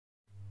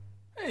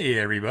Hey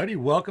everybody,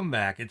 welcome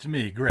back. It's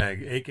me,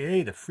 Greg,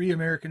 aka the Free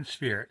American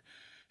Spirit.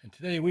 And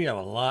today we have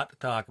a lot to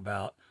talk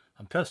about.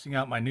 I'm testing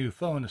out my new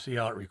phone to see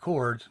how it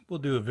records. We'll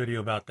do a video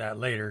about that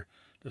later.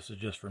 This is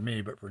just for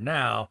me, but for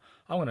now,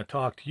 I want to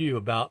talk to you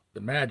about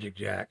the Magic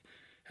Jack.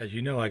 As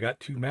you know, I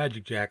got two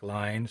Magic Jack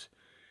lines,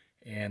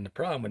 and the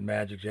problem with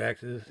Magic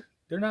Jacks is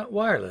they're not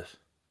wireless.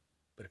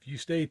 But if you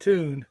stay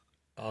tuned,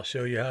 I'll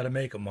show you how to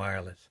make them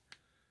wireless.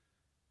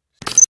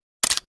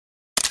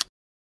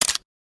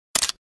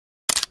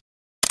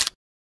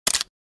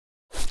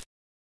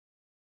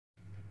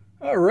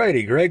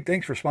 Alrighty, Greg,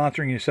 thanks for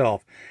sponsoring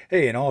yourself.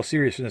 Hey, in all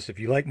seriousness, if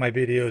you like my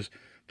videos,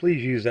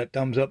 please use that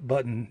thumbs up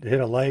button to hit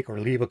a like or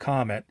leave a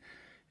comment.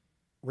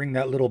 Ring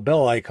that little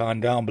bell icon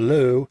down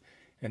below,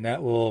 and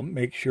that will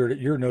make sure that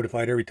you're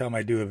notified every time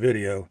I do a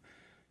video.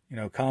 You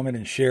know, comment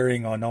and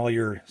sharing on all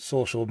your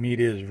social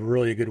media is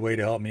really a good way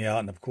to help me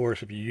out. And of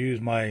course, if you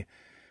use my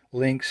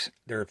links,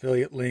 they're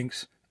affiliate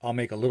links, I'll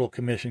make a little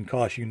commission,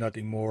 cost you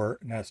nothing more,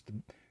 and that's the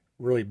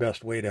really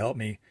best way to help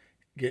me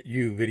get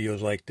you videos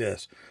like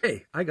this.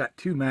 Hey, I got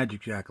two Magic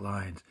Jack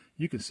lines.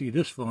 You can see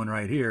this phone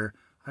right here.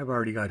 I've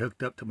already got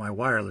hooked up to my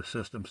wireless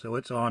system, so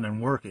it's on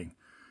and working.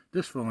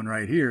 This phone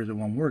right here is the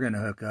one we're going to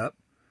hook up,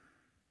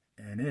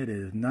 and it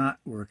is not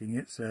working.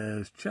 It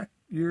says check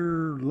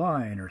your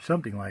line or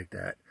something like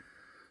that.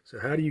 So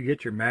how do you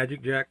get your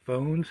Magic Jack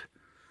phones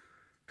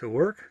to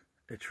work?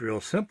 It's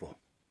real simple.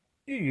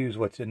 You use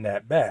what's in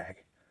that bag.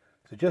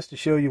 So just to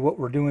show you what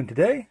we're doing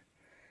today,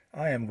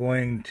 I am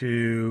going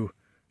to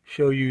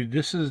show you,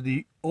 this is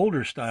the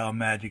older style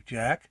Magic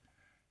Jack.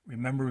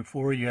 Remember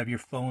before, you have your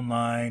phone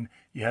line,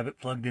 you have it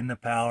plugged in the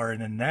power,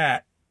 and then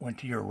that went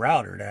to your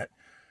router,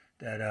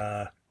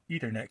 that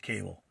Ethernet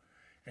cable.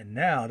 And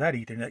now that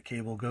Ethernet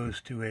cable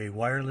goes to a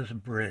wireless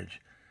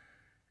bridge.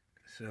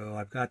 So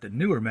I've got the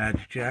newer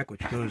Magic Jack,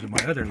 which goes to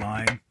my other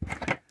line.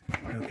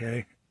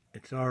 Okay,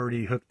 it's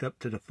already hooked up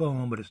to the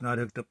phone, but it's not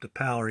hooked up to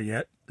power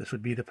yet. This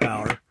would be the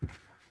power.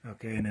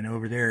 Okay, and then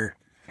over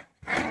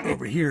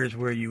here is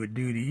where you would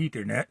do the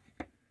Ethernet,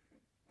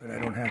 but I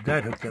don't have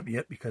that hooked up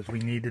yet because we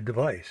need the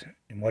device.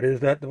 And what is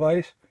that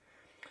device?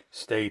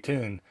 Stay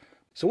tuned.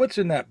 So what's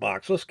in that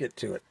box? Let's get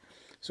to it.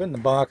 So in the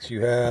box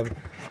you have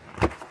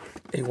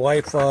a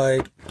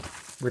Wi-Fi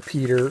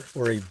repeater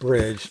or a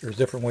bridge. There's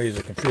different ways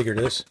to configure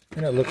this,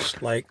 and it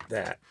looks like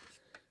that.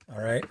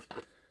 All right,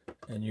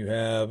 and you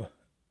have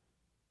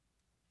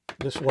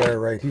this wire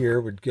right here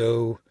would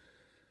go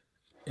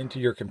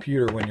into your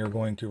computer when you're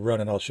going to run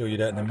it. I'll show you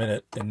that in a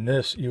minute. And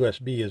this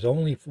USB is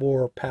only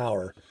for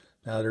power.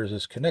 Now there's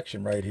this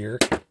connection right here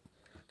in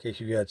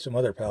case you had some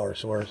other power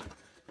source,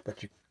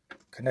 but you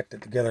connect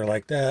it together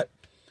like that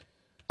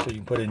so you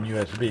can put in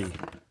USB.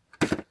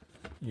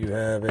 You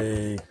have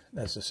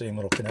that's the same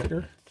little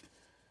connector.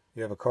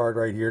 You have a card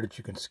right here that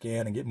you can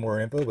scan and get more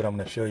info, but I'm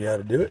going to show you how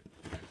to do it.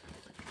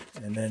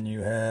 And then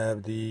you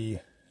have the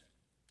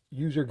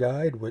user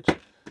guide, which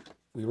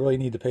we really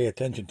need to pay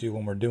attention to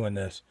when we're doing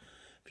this.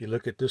 If you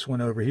look at this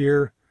one over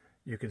here,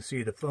 you can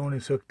see the phone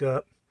is hooked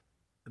up.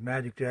 The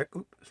Magic Jack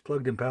is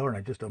plugged in power, and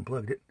I just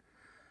unplugged it.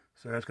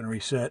 So that's going to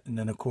reset. And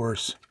then, of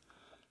course,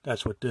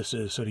 that's what this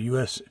is. So the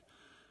USB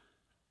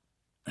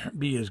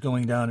is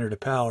going down there to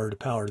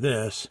power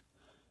this.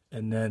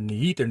 And then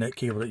the Ethernet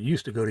cable that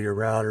used to go to your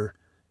router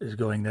is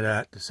going to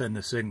that to send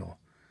the signal.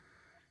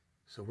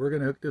 So we're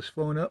going to hook this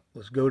phone up.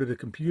 Let's go to the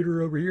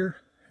computer over here.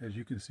 As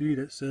you can see,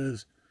 that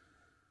says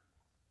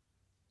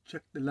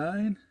check the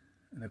line.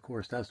 And of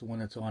course, that's the one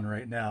that's on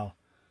right now.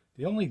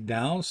 The only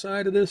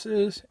downside of this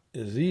is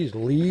these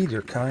leads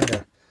are kind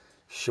of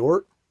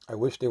short. I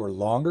wish they were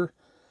longer.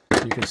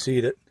 You can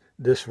see that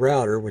this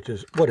router, which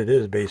is what it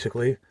is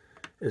basically,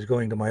 is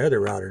going to my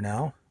other router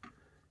now.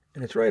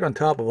 And it's right on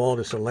top of all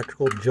this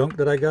electrical junk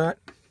that I got.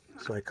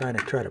 So I kind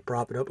of try to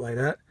prop it up like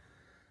that.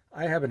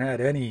 I haven't had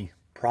any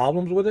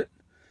problems with it.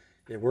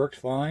 It works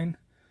fine.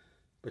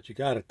 But you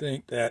got to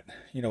think that,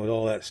 you know, with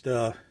all that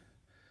stuff,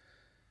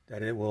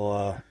 that it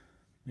will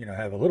you know,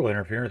 have a little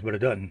interference, but it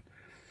doesn't.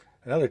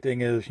 Another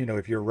thing is, you know,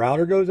 if your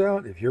router goes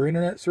out, if your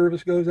internet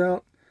service goes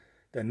out,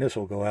 then this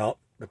will go out.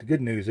 But the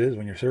good news is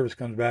when your service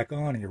comes back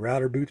on and your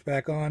router boots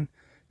back on,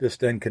 this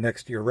then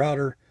connects to your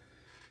router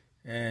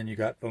and you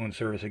got phone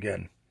service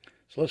again.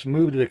 So let's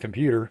move to the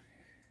computer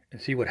and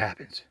see what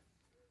happens.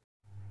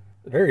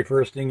 The very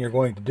first thing you're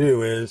going to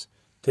do is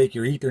take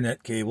your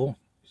Ethernet cable,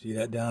 see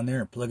that down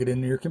there, and plug it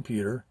into your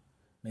computer.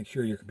 Make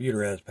sure your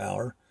computer has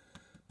power,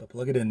 but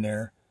plug it in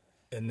there.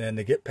 And then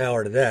to get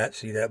power to that,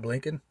 see that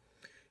blinking?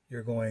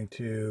 You're going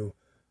to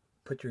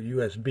put your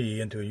USB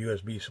into a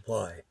USB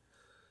supply.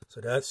 So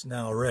that's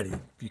now ready.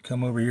 If you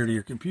come over here to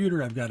your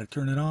computer, I've got to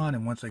turn it on,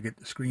 and once I get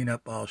the screen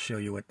up, I'll show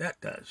you what that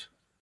does.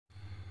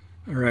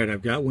 Alright,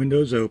 I've got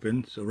Windows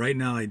open, so right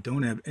now I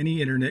don't have any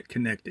internet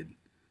connected.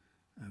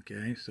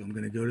 Okay, so I'm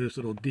going to go to this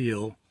little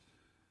deal,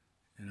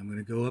 and I'm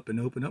going to go up and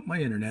open up my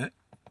internet.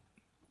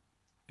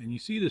 And you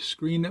see the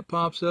screen that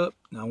pops up?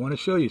 Now I want to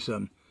show you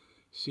something.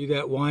 See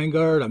that wine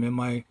guard? I'm in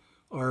my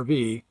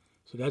RV,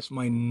 so that's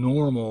my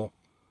normal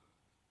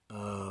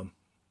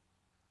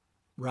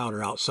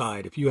router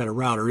outside. If you had a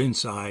router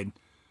inside,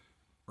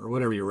 or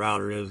whatever your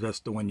router is, that's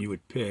the one you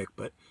would pick.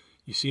 But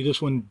you see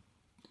this one,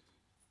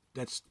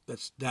 that's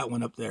that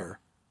one up there.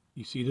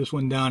 You see this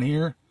one down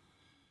here?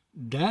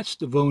 That's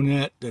the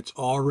Vonet that's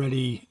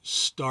already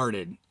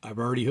started. I've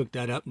already hooked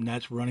that up, and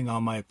that's running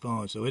on my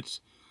phone, so it's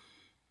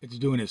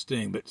doing its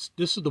thing. But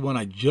this is the one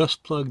I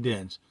just plugged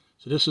in.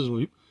 So this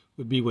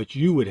would be what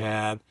you would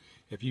have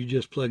if you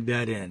just plugged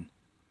that in.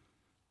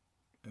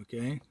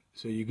 Okay,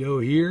 so you go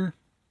here.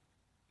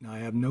 Now I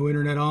have no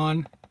internet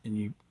on, and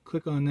you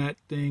click on that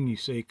thing. You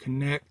say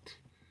connect.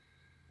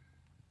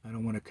 I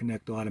don't want to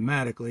connect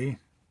automatically.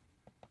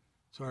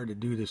 It's hard to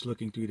do this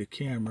looking through the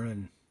camera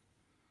and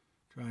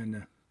trying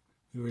to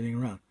move everything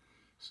around.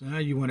 So now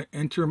you want to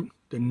enter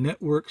the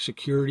network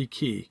security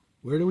key.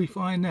 Where do we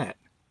find that?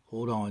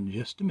 Hold on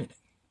just a minute.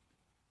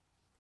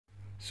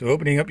 So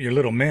opening up your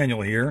little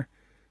manual here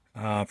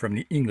from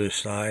the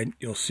English side,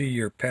 you'll see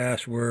your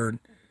password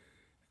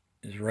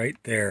is right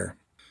there.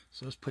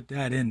 So let's put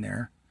that in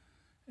there.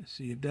 Let's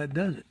see if that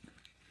does it.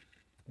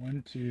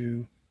 1,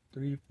 2,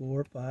 3,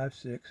 4, 5,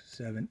 6,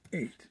 7,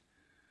 8.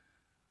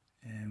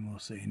 And we'll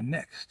say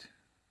next.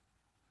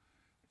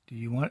 Do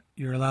you want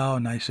your allow?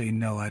 And I say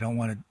no. I don't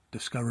want it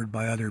discovered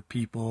by other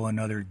people and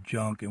other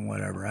junk and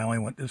whatever. I only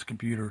want this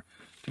computer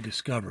to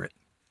discover it.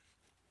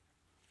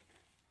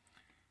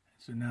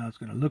 So now it's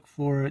going to look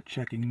for it,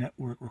 checking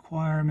network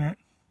requirement.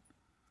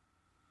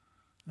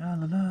 La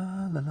la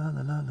la la la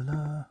la la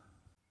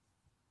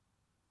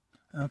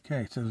la.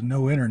 Okay, it says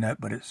no internet,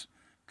 but it's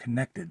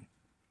connected.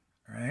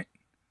 All right.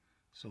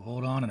 So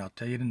hold on, and I'll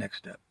tell you the next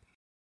step.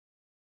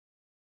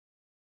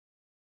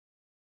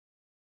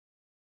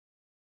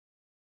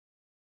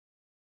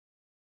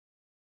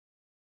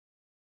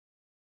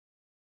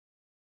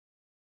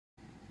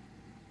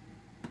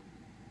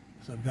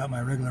 So I've got my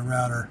regular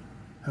router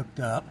hooked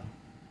up.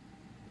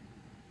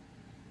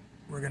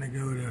 We're going to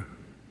go to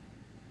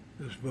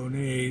this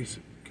Vonets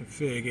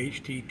config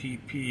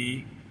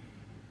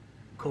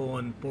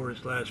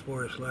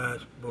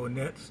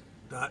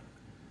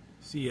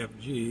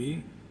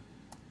http://vonets.cfg,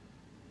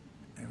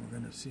 and we're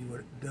going to see what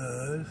it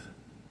does.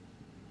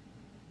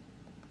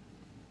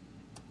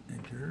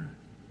 Enter.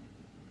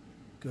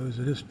 Goes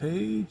to this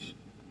page.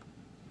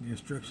 The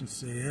instructions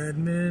say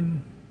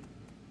admin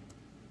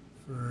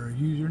for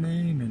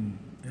username and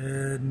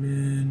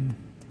admin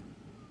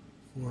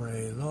for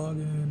a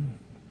login.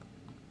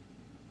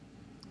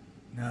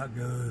 Now it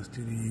goes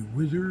to the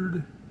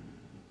wizard.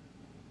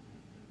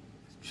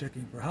 It's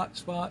checking for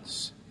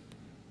hotspots.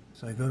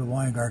 So I go to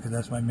WineGuard because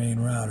that's my main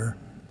router.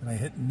 Then I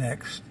hit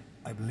next,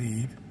 I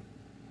believe.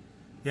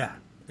 Yeah,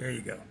 there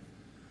you go.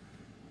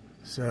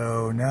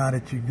 So now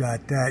that you've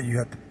got that, you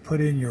have to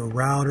put in your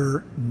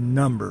router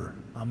number.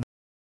 I'm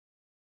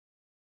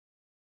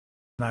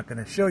not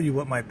going to show you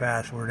what my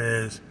password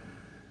is,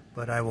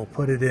 but I will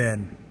put it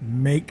in.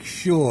 Make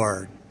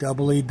sure,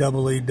 doubly,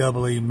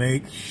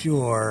 make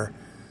sure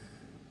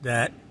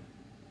that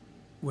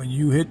when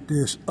you hit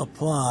this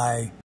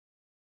apply,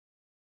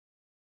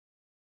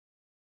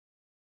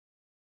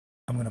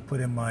 I'm going to put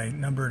in my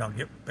number and I'll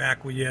get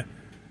back with you.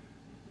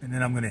 And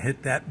then I'm going to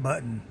hit that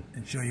button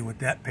and show you what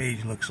that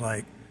page looks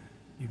like.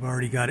 You've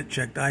already got it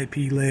checked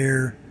IP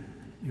layer.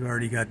 You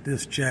already got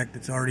this checked.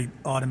 It's already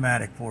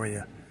automatic for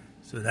you.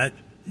 So that's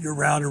your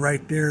router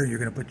right there. You're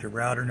going to put your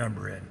router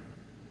number in.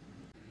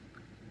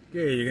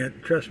 Okay, you're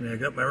going to trust me. I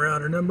got my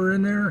router number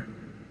in there.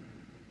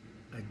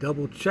 I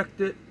double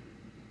checked it.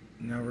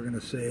 Now we're going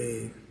to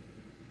say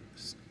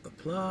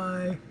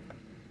apply.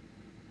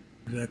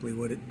 Exactly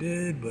what it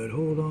did, but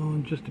hold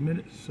on just a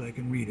minute so I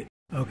can read it.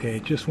 Okay,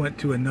 it just went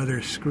to another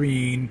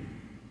screen,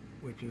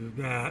 which is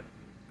that,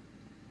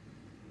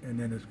 and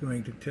then it's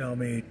going to tell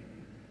me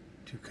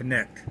to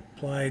connect.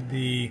 Applied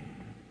the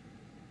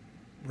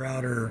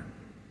router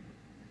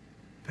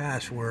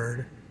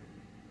password.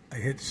 I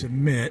hit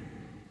submit.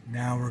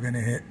 Now we're going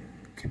to hit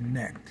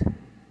connect. And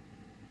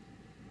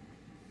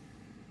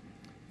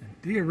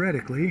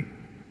theoretically,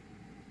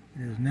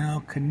 it is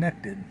now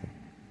connected.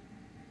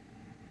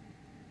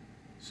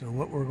 So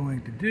what we're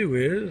going to do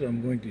is,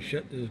 I'm going to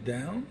shut this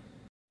down.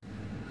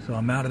 So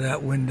I'm out of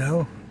that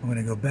window. I'm going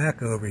to go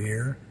back over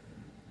here,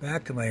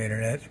 back to my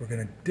internet. So we're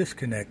going to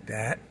disconnect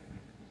that,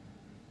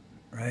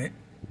 right?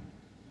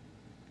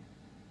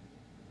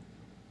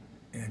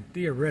 And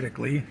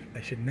theoretically,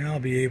 I should now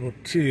be able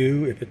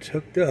to, if it's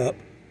hooked up,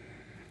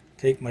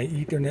 take my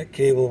Ethernet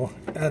cable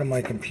out of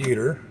my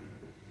computer,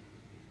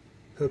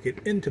 hook it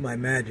into my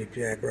Magic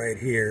Jack right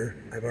here.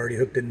 I've already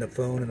hooked in the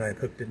phone and I've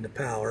hooked in the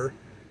power.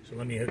 So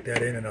let me hook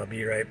that in and I'll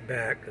be right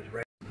back.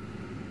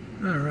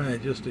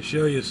 Alright, just to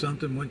show you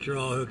something, once you're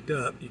all hooked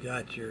up, you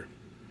got your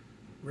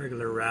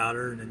regular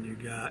router, and then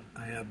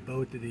I have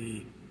both of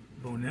the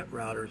Vonet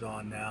routers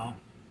on now.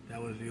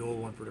 That was the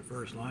old one for the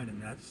first line, and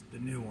that's the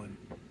new one.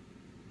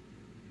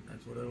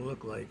 That's what it'll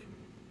look like.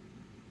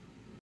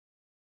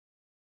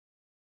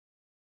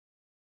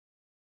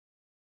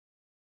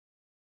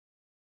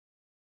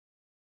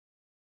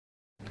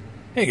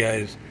 Hey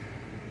guys,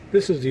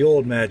 this is the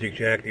old Magic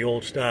Jack, the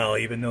old style.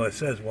 Even though it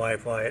says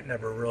Wi-Fi, it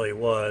never really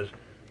was.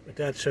 But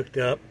that's hooked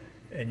up,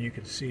 and you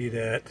can see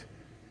that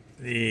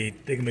the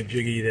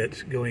thingamajiggy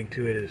that's going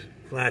to it is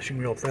flashing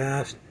real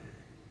fast.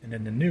 And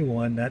then the new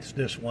one, that's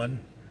this one,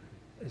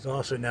 is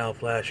also now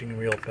flashing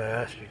real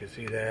fast. You can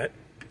see that.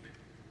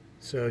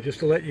 So just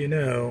to let you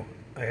know,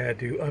 I had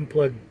to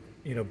unplug,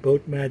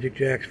 both Magic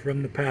Jacks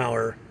from the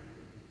power,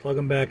 plug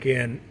them back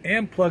in,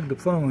 and plug the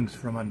phones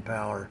from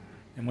unpower.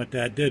 And what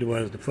that did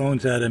was the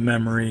phones had a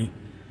memory,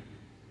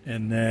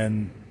 and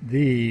then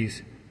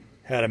these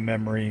had a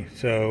memory.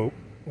 So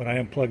when I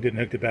unplugged it and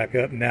hooked it back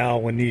up, now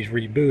when these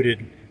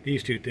rebooted,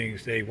 these two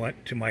things, they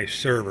went to my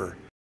server.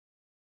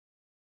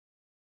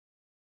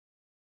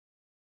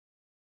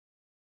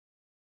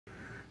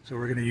 So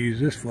we're going to use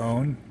this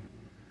phone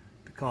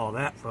to call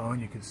that phone.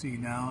 You can see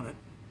now that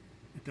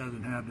it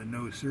doesn't have the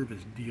no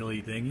service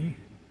dealy thingy.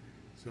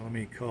 So let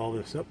me call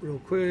this up real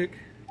quick.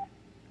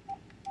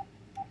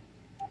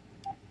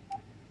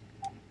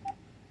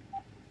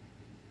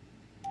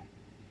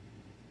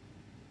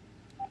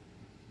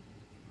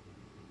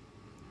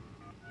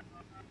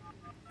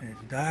 And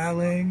it's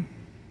dialing.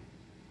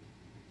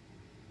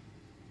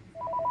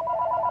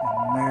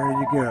 And there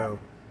you go.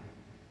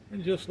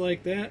 And just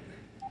like that,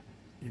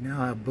 you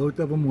now have both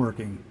of them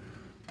working.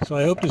 So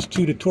I hope this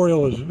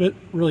tutorial was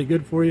really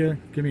good for you.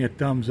 Give me a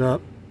thumbs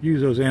up.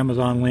 Use those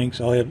Amazon links.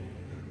 I'll have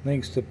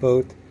links to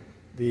both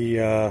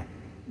the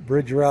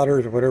bridge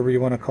routers, or whatever you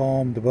want to call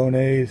them, the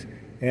Vonets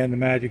and the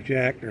Magic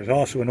Jack. There's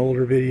also an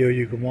older video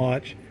you can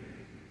watch.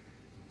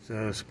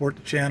 So support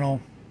the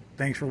channel.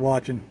 Thanks for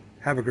watching.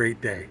 Have a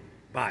great day.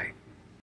 Bye.